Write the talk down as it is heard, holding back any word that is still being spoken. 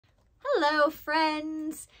Hello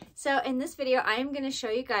friends! So in this video I'm going to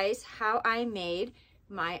show you guys how I made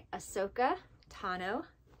my Ashoka Tano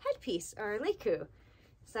headpiece or Lekku.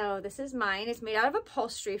 So this is mine. It's made out of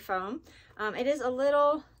upholstery foam. It is a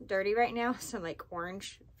little dirty right now, some like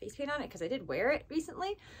orange face paint on it because I did wear it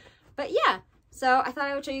recently. But yeah, so I thought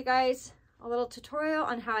I would show you guys a little tutorial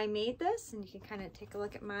on how I made this, and you can kind of take a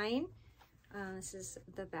look at mine. This is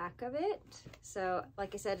the back of it. So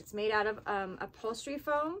like I said, it's made out of upholstery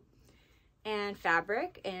foam and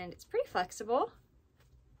fabric, and it's pretty flexible.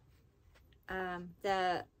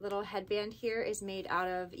 The little headband here is made out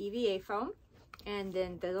of EVA foam, and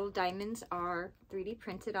then the little diamonds are 3D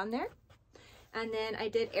printed on there. And then I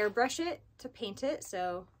did airbrush it to paint it,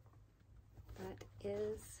 so that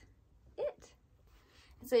is it.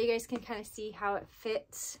 And so you guys can kind of see how it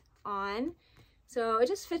fits on. So it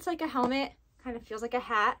just fits like a helmet, kind of feels like a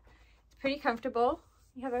hat. It's pretty comfortable.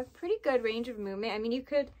 You have a pretty good range of movement. I mean, you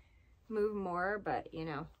could move more, but you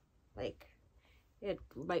know, like it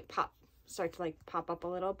might start to like pop up a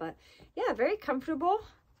little, but yeah, very comfortable,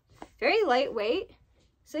 very lightweight.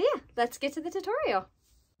 So yeah, let's get to the tutorial.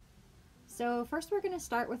 So first we're going to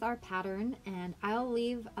start with our pattern, and I'll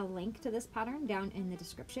leave a link to this pattern down in the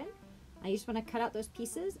description. I just want to cut out those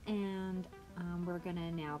pieces, and we're going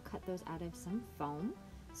to now cut those out of some foam.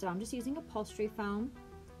 So I'm just using upholstery foam.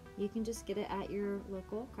 You can just get it at your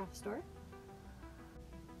local craft store.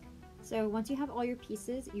 So once you have all your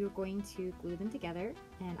pieces, you're going to glue them together,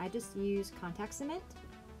 and I just use contact cement,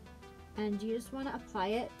 and you just want to apply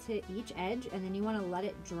it to each edge, and then you want to let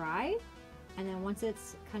it dry, and then once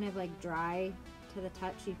it's kind of like dry to the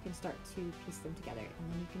touch, you can start to piece them together,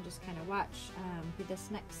 and then you can just kind of watch through this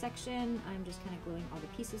next section. I'm just kind of gluing all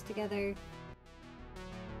the pieces together.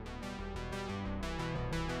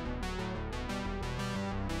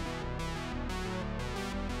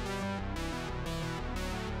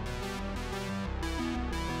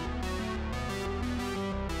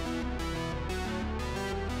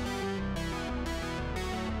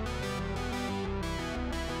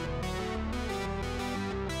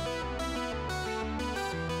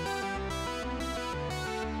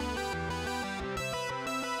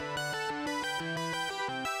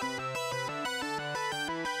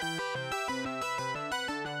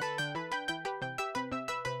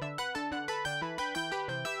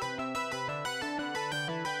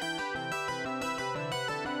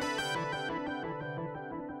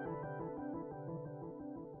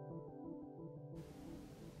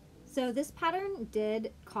 So this pattern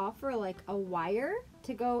did call for like a wire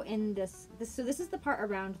to go in this. So this is the part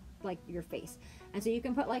around like your face, and so you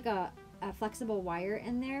can put like a flexible wire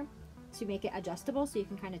in there to make it adjustable, so you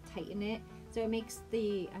can kind of tighten it, so it makes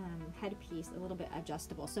the headpiece a little bit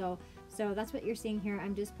adjustable. So that's what you're seeing here.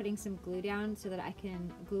 I'm just putting some glue down so that I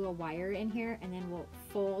can glue a wire in here, and then we'll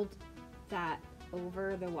fold that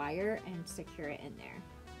over the wire and secure it in there.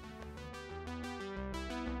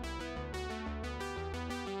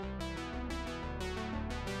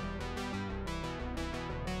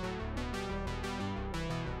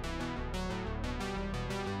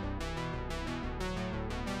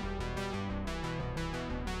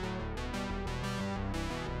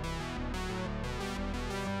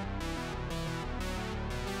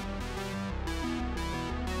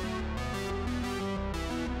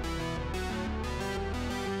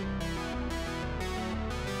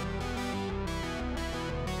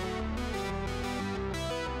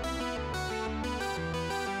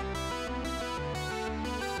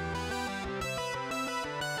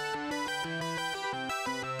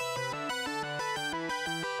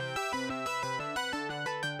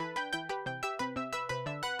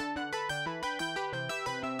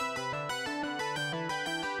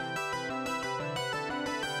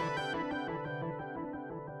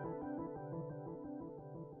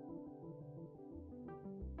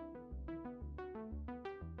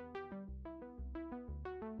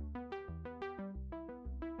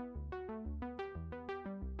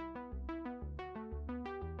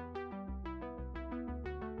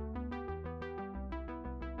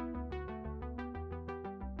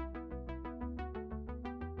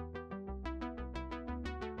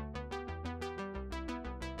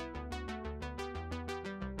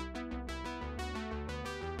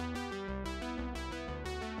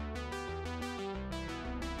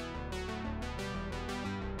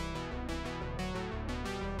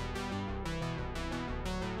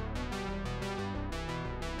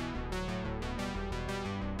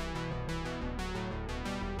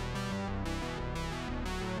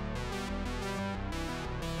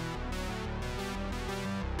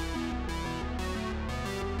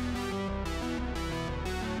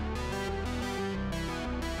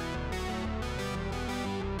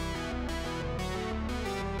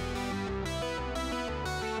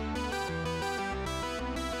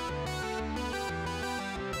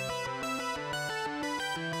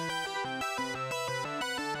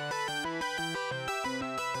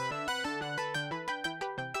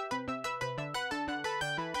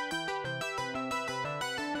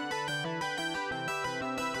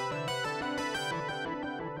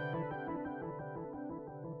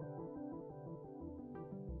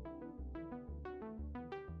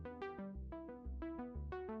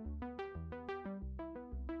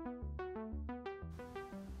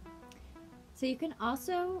 So you can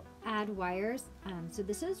also add wires. So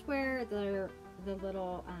this is where the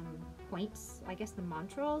little points, I guess the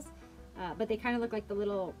montrals, but they kind of look like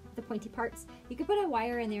the pointy parts. You could put a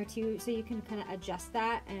wire in there too, so you can kind of adjust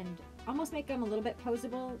that and almost make them a little bit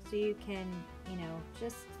posable, so you can, you know,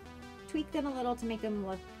 just tweak them a little to make them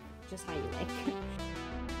look just how you like.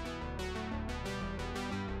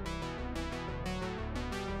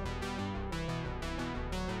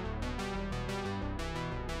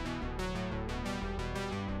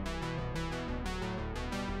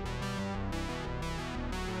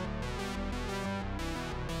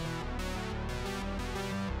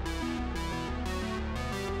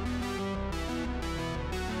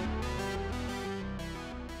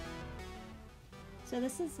 So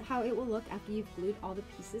this is how it will look after you've glued all the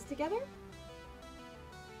pieces together.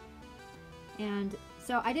 And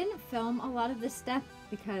so I didn't film a lot of this step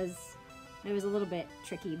because it was a little bit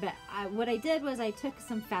tricky, but what I did was I took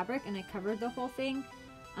some fabric and I covered the whole thing.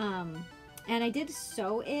 And I did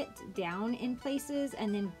sew it down in places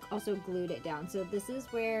and then also glued it down. So this is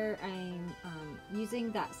where I'm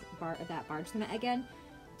using that barge cement again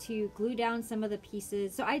to glue down some of the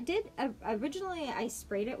pieces. So I did, originally I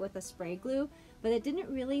sprayed it with a spray glue, but it didn't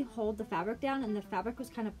really hold the fabric down and the fabric was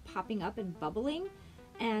kind of popping up and bubbling.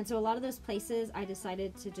 And so a lot of those places I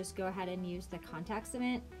decided to just go ahead and use the contact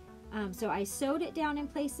cement. So I sewed it down in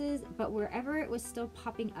places, but wherever it was still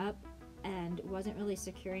popping up and wasn't really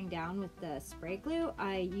securing down with the spray glue,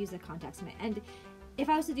 I used the contact cement. And if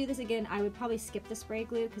I was to do this again, I would probably skip the spray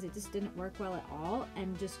glue because it just didn't work well at all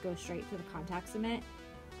and just go straight for the contact cement.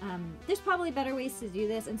 There's probably better ways to do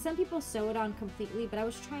this, and some people sew it on completely, but I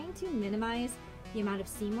was trying to minimize the amount of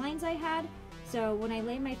seam lines I had. So when I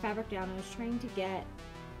laid my fabric down, I was trying to get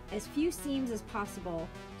as few seams as possible.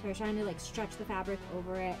 So I was trying to like stretch the fabric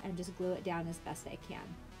over it and just glue it down as best I can.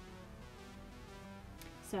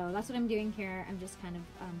 So that's what I'm doing here. I'm just kind of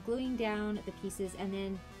gluing down the pieces, and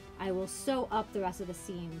then I will sew up the rest of the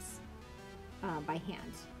seams by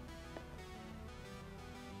hand.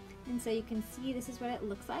 And so you can see this is what it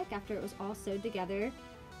looks like after it was all sewed together.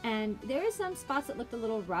 And there are some spots that looked a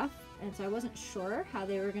little rough, and so I wasn't sure how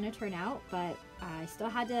they were going to turn out, but I still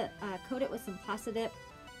had to coat it with some Plastidip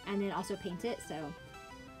and then also paint it.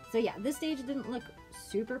 So yeah, this stage didn't look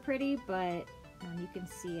super pretty, but you can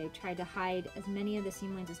see I tried to hide as many of the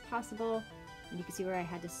seam lines as possible, and you can see where I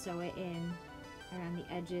had to sew it in around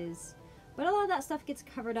the edges. But a lot of that stuff gets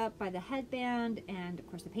covered up by the headband and of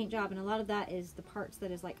course the paint job, and a lot of that is the parts that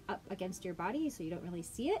is like up against your body, so you don't really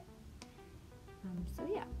see it. So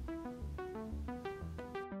yeah.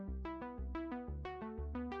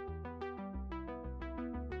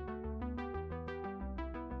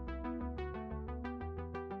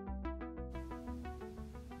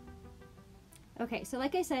 Okay, so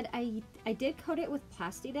like I said, I did coat it with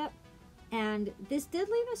Plastidip, and this did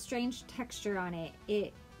leave a strange texture on it.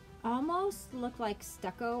 It almost looked like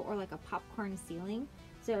stucco or like a popcorn ceiling.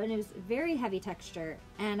 So, and it was very heavy texture,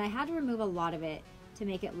 and I had to remove a lot of it to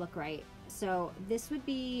make it look right. So this would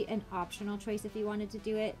be an optional choice if you wanted to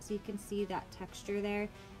do it. So you can see that texture there,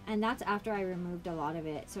 and that's after I removed a lot of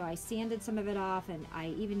it. So I sanded some of it off, and I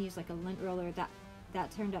even used like a lint roller.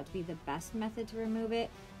 That turned out to be the best method to remove it.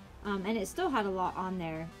 And it still had a lot on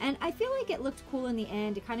there, and I feel like it looked cool in the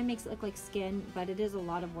end. It kind of makes it look like skin, but it is a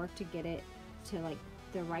lot of work to get it to like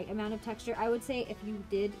the right amount of texture. I would say if you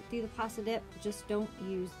did do the Plastidip, just don't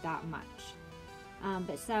use that much.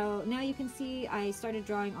 But so now you can see I started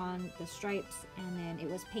drawing on the stripes, and then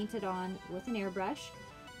it was painted on with an airbrush,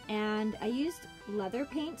 and I used leather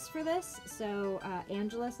paints for this. So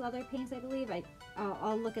Angelus leather paints, I believe.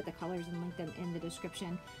 I'll look at the colors and link them in the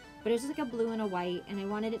description. But it was just like a blue and a white, and I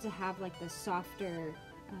wanted it to have like the softer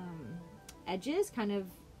edges, kind of,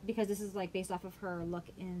 because this is like based off of her look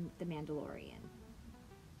in The Mandalorian.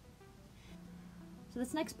 So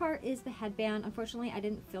this next part is the headband. Unfortunately, I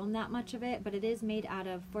didn't film that much of it, but it is made out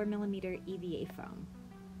of 4mm EVA foam.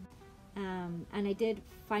 And I did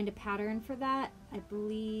find a pattern for that. I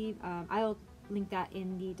believe I'll link that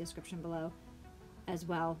in the description below as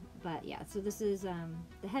well. But yeah, so this is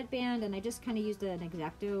the headband, and I just kind of used an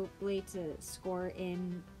X-Acto blade to score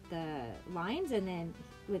in the lines, and then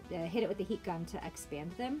hit it with the heat gun to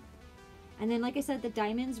expand them. And then, like I said, the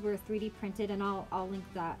diamonds were 3D printed, and I'll link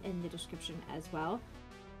that in the description as well.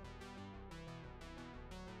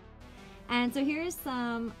 And so here's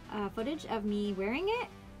some footage of me wearing it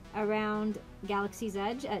around Galaxy's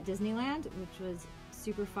Edge at Disneyland, which was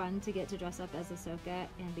super fun to get to dress up as Ahsoka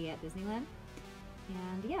and be at Disneyland.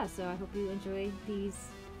 And yeah, so I hope you enjoy these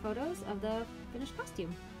photos of the finished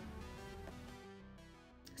costume.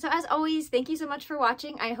 So as always, thank you so much for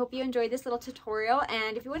watching. I hope you enjoyed this little tutorial,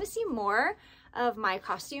 and if you want to see more of my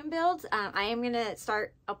costume builds, I am going to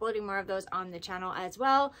start uploading more of those on the channel as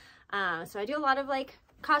well. So I do a lot of like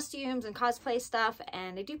costumes and cosplay stuff,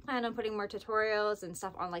 and I do plan on putting more tutorials and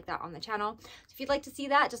stuff on like that on the channel. So if you'd like to see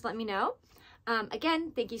that, just let me know.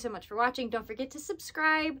 Again, thank you so much for watching. Don't forget to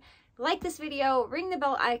subscribe, like this video, ring the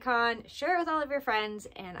bell icon, share it with all of your friends,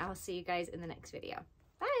 and I'll see you guys in the next video.